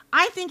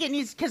 I think it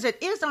needs, because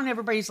it is on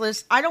everybody's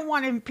list. I don't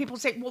want people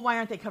to say, well, why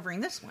aren't they covering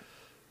this one?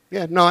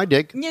 Yeah, no, I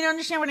dig. You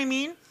understand what I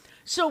mean?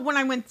 So when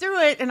I went through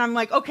it and I'm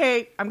like,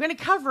 okay, I'm going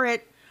to cover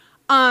it.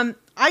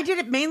 I did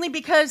it mainly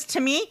because, to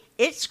me,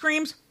 it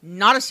screams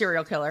not a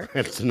serial killer.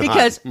 It's not.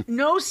 Because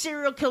no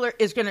serial killer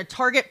is going to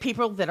target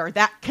people that are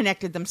that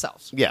connected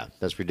themselves. Yeah,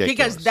 that's ridiculous.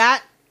 Because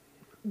that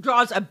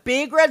draws a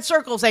big red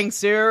circle saying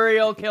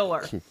serial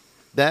killer.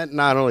 That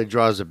not only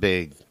draws a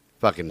big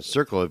fucking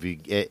circle,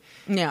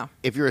 Yeah.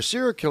 if you're a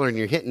serial killer and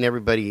you're hitting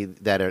everybody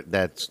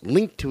that's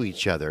linked to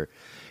each other,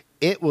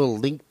 it will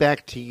link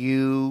back to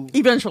you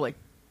Eventually.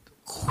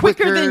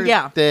 Quicker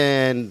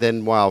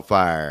than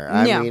wildfire.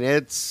 I Yeah. mean,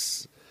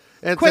 it's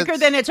quicker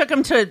than it took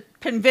them to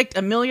convict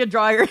Amelia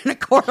Dreyer in a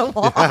court of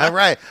law.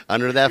 right,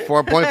 under that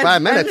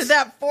 4.5 minutes. Under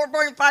that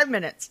 4.5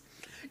 minutes.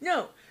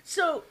 No.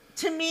 So,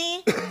 to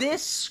me,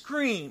 this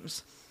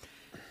screams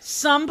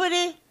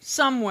somebody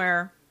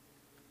somewhere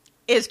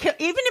is, even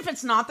if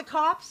it's not the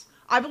cops,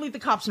 I believe the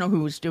cops know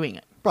who was doing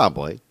it.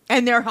 Probably.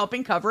 And they're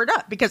helping cover it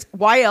up. Because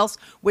why else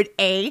would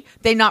A,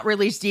 they not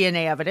release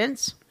DNA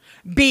evidence?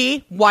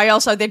 B, why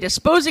else are they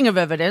disposing of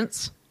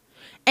evidence?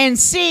 And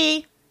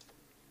C,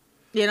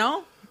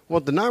 Well,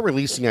 the not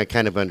releasing, I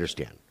kind of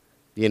understand.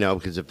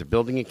 Because if they're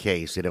building a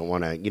case, they don't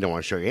want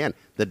to show your hand.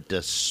 The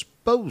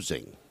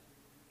disposing.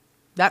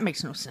 that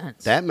makes no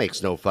sense. That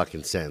makes no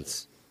fucking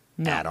sense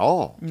No. at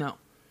all. No.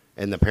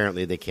 And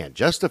apparently they can't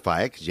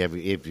justify it because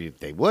if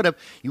they would have,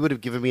 you would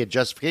have given me a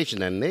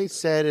justification. And they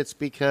said it's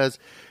because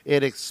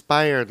it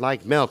expired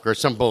like milk or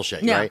some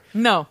bullshit, Yeah. right?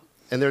 No.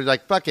 And they're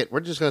like, "Fuck it, we're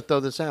just going to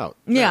throw this out."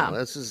 Yeah. No,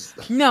 this is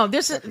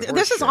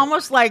This is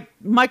almost like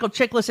Michael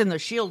Chiklis in the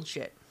Shield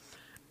shit.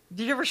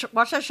 Did you ever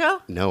watch that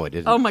show? no, I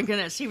didn't. Oh my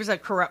goodness, he was a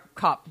corrupt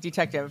cop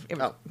detective. It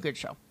was Oh. a good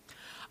show.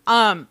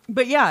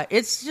 But yeah,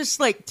 it's just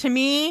like, to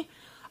me,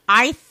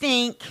 I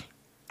think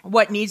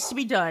what needs to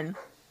be done.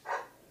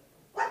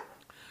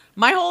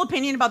 My whole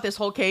opinion about this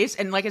whole case,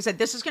 and like I said,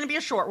 this is going to be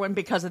a short one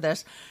because of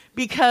this,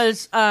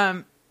 because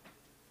I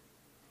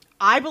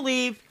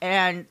believe,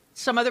 and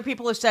some other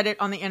people have said it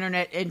on the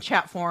internet in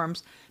chat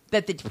forums,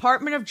 that the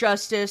Department of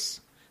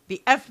Justice,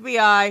 the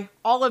FBI,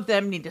 all of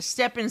them need to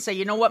step in and say,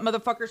 you know what,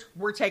 motherfuckers,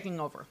 we're taking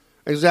over.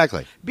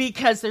 Exactly.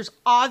 Because there's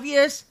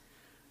obvious,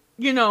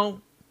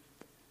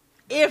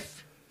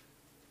 if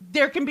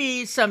there can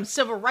be some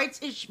civil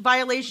rights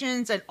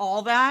violations and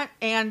all that,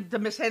 and the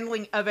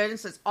mishandling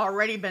evidence has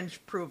already been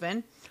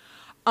proven,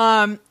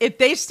 if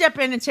they step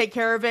in and take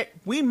care of it,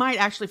 we might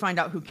actually find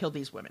out who killed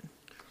these women.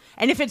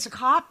 And if it's a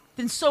cop,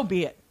 then so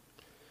be it.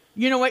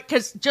 You know what?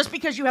 Because just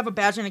because you have a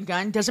badge and a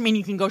gun doesn't mean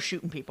you can go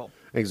shooting people.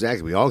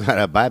 Exactly. We all got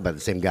to abide by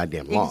the same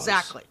goddamn laws.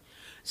 Exactly.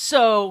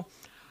 So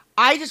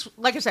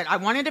like I said, I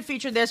wanted to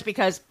feature this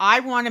because I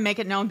want to make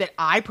it known that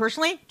I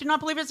personally do not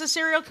believe it's a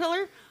serial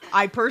killer.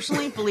 I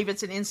personally believe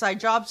it's an inside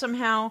job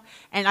somehow.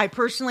 And I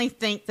personally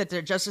think that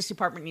the Justice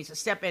Department needs to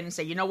step in and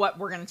say, you know what?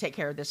 We're going to take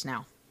care of this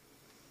now.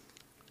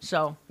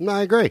 So. No,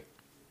 I agree.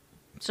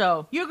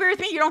 So, you agree with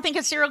me? You don't think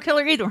it's serial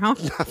killer either, huh?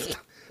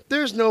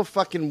 There's no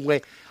fucking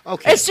way.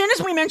 Okay. As soon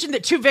as we mentioned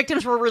that two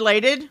victims were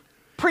related,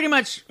 pretty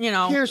much,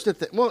 Here's the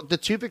thing. Well, the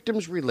two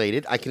victims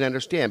related, I can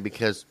understand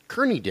because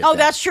Kearney did that. Oh,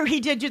 that's true. He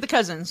did do the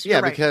cousins. Yeah,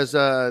 You're right. because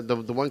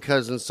the one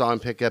cousin saw him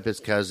pick up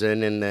his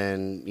cousin, and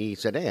then he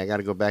said, hey, I got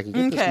to go back and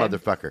get this Okay.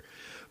 motherfucker.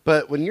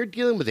 But when you're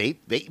dealing with eight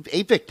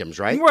victims,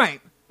 right?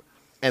 Right.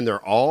 And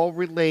they're all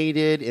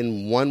related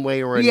in one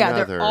way or Yeah,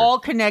 another. they're all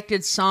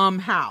connected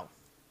somehow.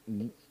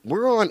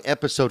 We're on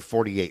episode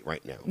 48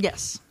 right now.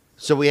 Yes.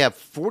 So we have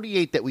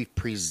 48 that we've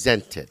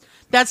presented.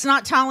 That's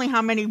not tallying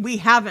how many we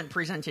haven't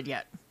presented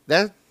yet.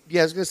 I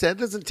was going to say, that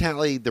doesn't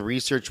tally the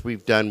research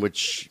we've done,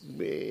 which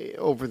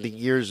over the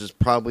years is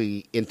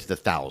probably into the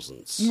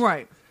thousands.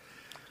 Right.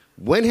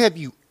 When have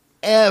you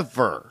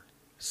ever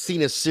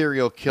seen a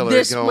serial killer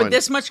This going, with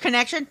this much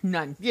connection?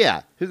 None.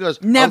 yeah, who goes,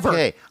 Never.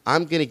 okay,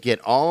 I'm going to get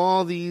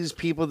all these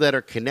people that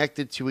are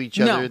connected to each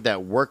other, No.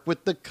 that work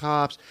with the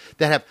cops,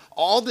 that have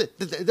all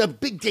the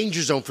big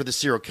danger zone for the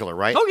serial killer,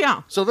 right? Oh,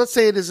 yeah. So let's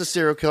say it is a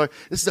serial killer.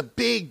 This is a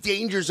big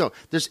danger zone.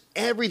 There's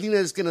everything that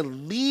is going to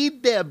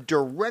lead them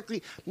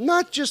directly,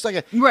 not just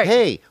like Right.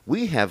 hey,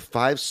 we have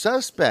 5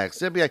 suspects.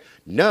 They'll be like,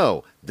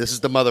 no, this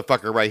is the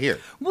motherfucker right here.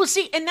 Well,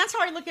 see, and that's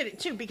how I look at it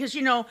too, because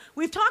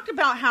we've talked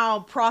about how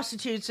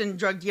prostitutes and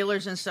drug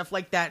dealers and stuff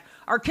like that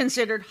are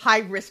considered high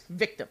risk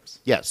victims.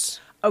 Yes.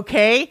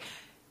 Okay,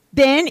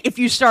 then if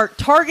you start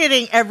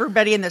targeting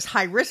everybody in this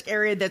high risk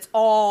area that's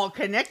all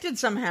connected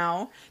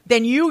somehow,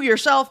 then you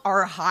yourself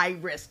are a high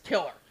risk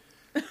killer.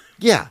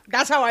 Yeah.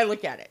 That's how I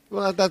look at it.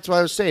 Well, that's what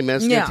I was saying, man.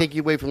 It's going Yeah. to take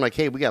you away from like,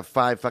 hey, we got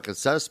 5 fucking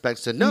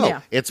suspects. To no,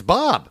 Yeah. it's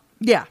Bob.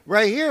 Yeah.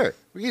 Right here.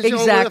 He's the only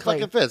one that Exactly.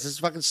 fucking fits. This is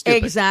fucking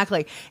stupid.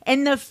 Exactly.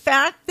 And the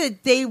fact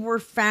that they were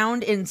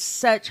found in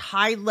such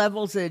high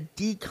levels of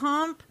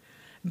decomp,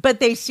 but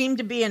they seem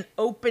to be in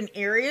open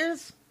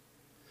areas,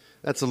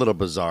 That's a little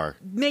bizarre.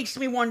 makes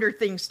me wonder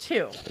things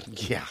too.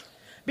 Yeah.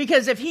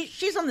 Because if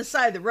she's on the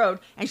side of the road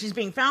and she's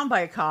being found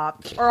by a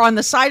cop or on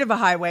the side of a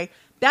highway,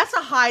 that's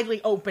a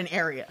highly open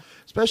area.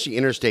 Especially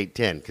Interstate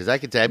 10, because I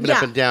could tell I've been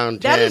up and down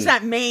 10. That is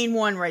that main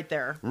one right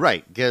there.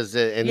 Right, because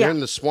and Yeah. they're in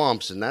the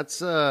swamps, and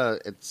that's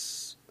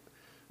it's.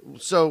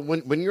 So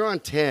when you're on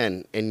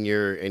 10 and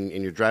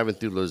you're driving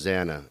through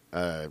Lausanne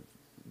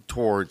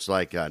towards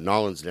like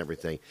Nolens and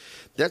everything,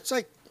 that's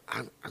like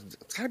it's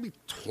got to be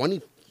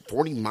 20,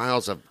 40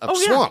 miles of Oh,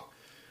 yeah. swamp,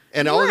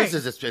 and all Right. it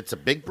is it's a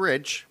big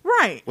bridge,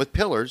 Right. with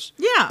pillars,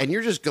 Yeah. and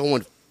you're just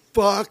going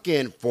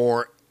fucking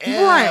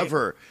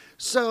forever.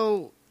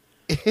 So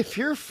if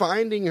you're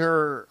finding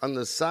her on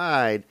the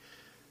side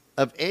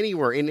of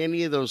anywhere in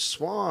any of those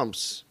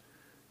swamps,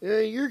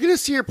 you're going to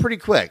see her pretty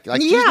quick.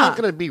 Like she's Yeah. not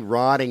going to be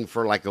rotting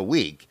for like a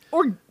week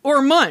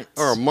Or months.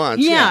 or a month.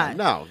 Yeah.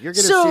 No, you're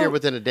going to So, see her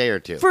within a day or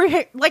two.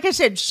 like I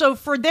said, so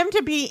for them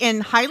to be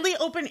in highly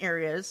open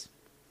areas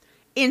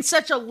in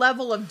such a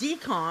level of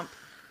decomp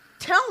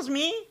tells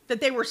me that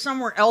they were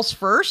somewhere else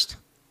first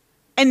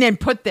and then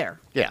put there.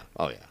 Yeah.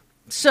 Oh yeah.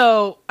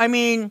 So, I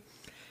mean,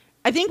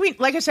 I think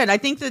like I said, I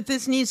think that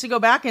this needs to go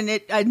back and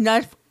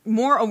enough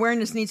more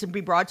awareness needs to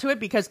be brought to it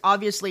because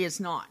obviously it's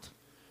not.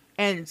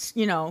 And it's,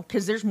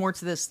 because there's more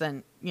to this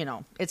than,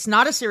 it's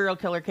not a serial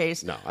killer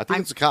case. No, I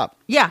think it's a cop.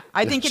 Yeah,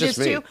 I think it It's is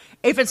just me. too.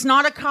 If it's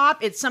not a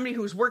cop, it's somebody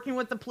who's working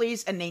with the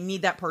police and they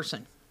need that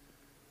person.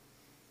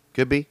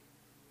 Could be.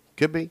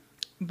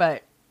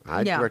 But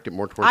I'd yeah. direct it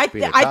more towards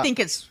being a I cop.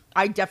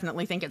 I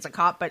definitely think it's a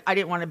cop, but I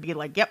didn't want to be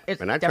like, yep, it's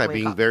And I try definitely a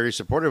being cop. very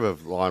supportive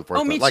of law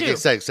enforcement. me like I too.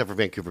 said, except for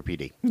Vancouver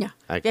PD. Yeah,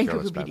 I could care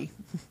Vancouver less about PD.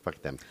 them.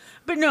 Fuck them.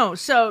 But no,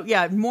 so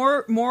yeah,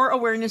 more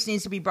awareness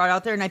needs to be brought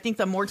out there, and I think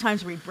the more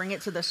times we bring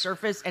it to the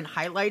surface and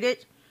highlight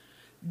it,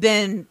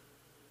 then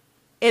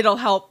it'll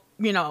help,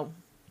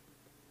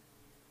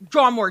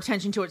 draw more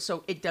attention to it,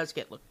 so it does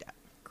get looked at.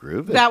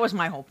 Groove it. That was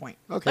my whole point.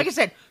 Okay. Like I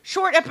said,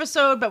 short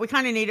episode, but we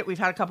kind of need it. We've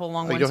had a couple of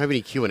long You ones. don't have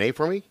any Q&A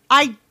for me?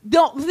 I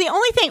don't. The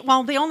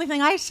only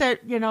thing I said,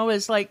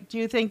 is like, do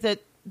you think that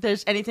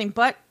there's anything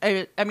but?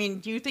 Do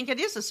you think it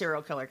is a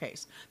serial killer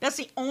case? That's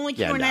the only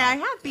Yeah, Q&A no. I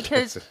have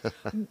because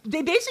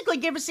they basically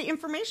give us the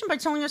information by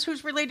telling us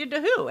who's related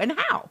to who and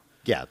how.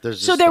 Yeah. There's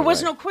So just there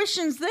was way. no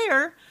questions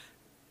there.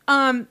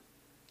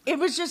 It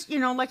was just,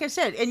 like I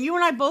said, and you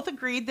and I both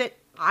agreed that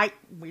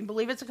we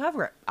believe it's a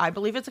cover-up. I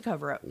believe it's a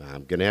cover-up.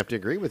 I'm going to have to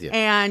agree with you.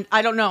 And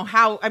I don't know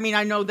how. I mean,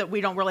 I know that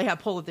we don't really have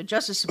pull at the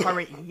Justice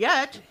Department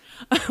yet.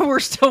 We're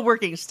still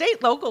working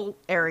state, local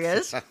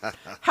areas.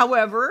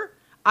 However,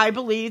 I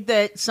believe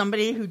that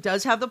somebody who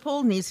does have the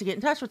pull needs to get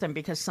in touch with them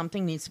because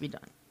something needs to be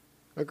done.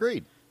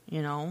 Agreed.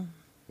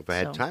 If I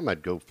had So. time,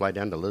 I'd go fly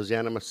down to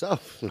Louisiana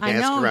myself. And I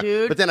ask know, around.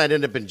 dude. But then I'd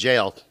end up in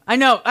jail. I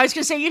know. I was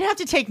going to say, you'd have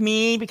to take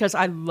me because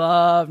I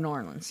love New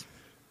Orleans.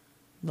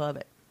 Love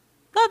it.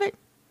 Love it.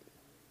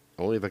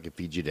 Only if I could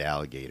feed you to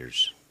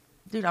alligators.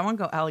 Dude, I want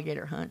to go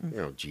alligator hunting.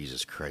 Oh,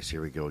 Jesus Christ.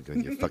 Here we go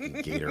again. Your fucking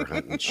gator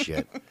hunting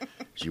shit.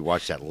 Did you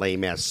watch that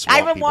lame-ass I swamp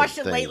haven't people watched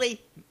it thing?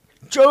 lately.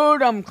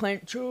 Shoot 'em,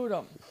 Clint. Shoot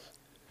 'em.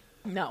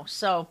 No,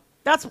 so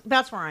that's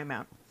where I'm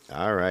at.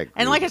 All right.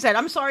 And like I said,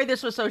 I'm sorry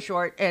this was so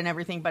short and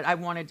everything, but I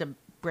wanted to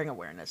bring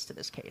awareness to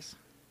this case.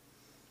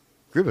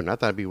 Ruben, I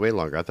thought it'd be way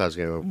longer. I thought I was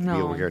going to be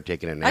No. over here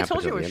taking a nap. I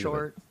told you until it the was end of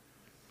short.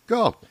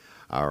 Go.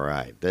 All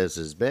right. This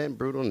has been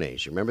Brutal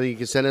Nation. Remember, you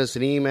can send us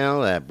an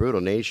email at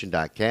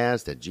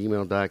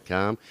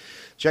brutalnation.cast@gmail.com.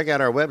 Check out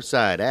our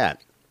website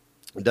at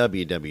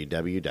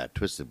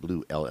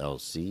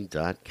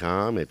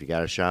www.twistedbluellc.com. If you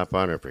got a shop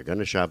on or if you're going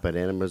to shop at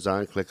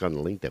Amazon, click on the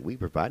link that we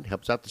provide. It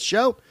helps out the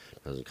show.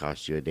 Doesn't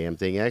cost you a damn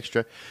thing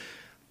extra.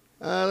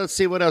 Let's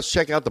see what else.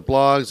 Check out the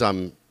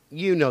blogs.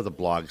 You know the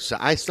blogs.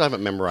 I still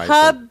haven't memorized them.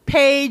 Hub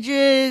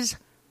Pages,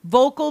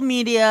 Vocal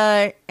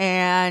Media,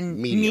 and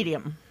Medium.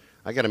 Medium.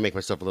 I got to make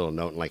myself a little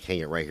note and like hang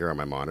it right here on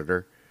my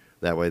monitor.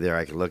 That way, there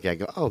I can look at it and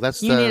go, oh,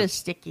 that's You need a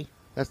sticky.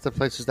 that's the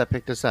places that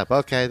picked us up.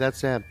 Okay,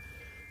 that's them.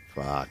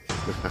 Fuck.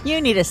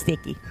 You need a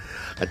sticky.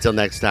 Until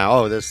next time.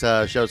 Oh, this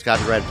show's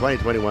copyrighted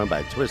 2021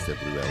 by Twisted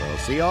Blue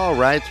LLC. All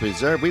rights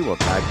reserved. We will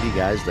talk to you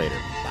guys later.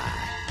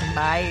 Bye.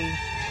 Bye.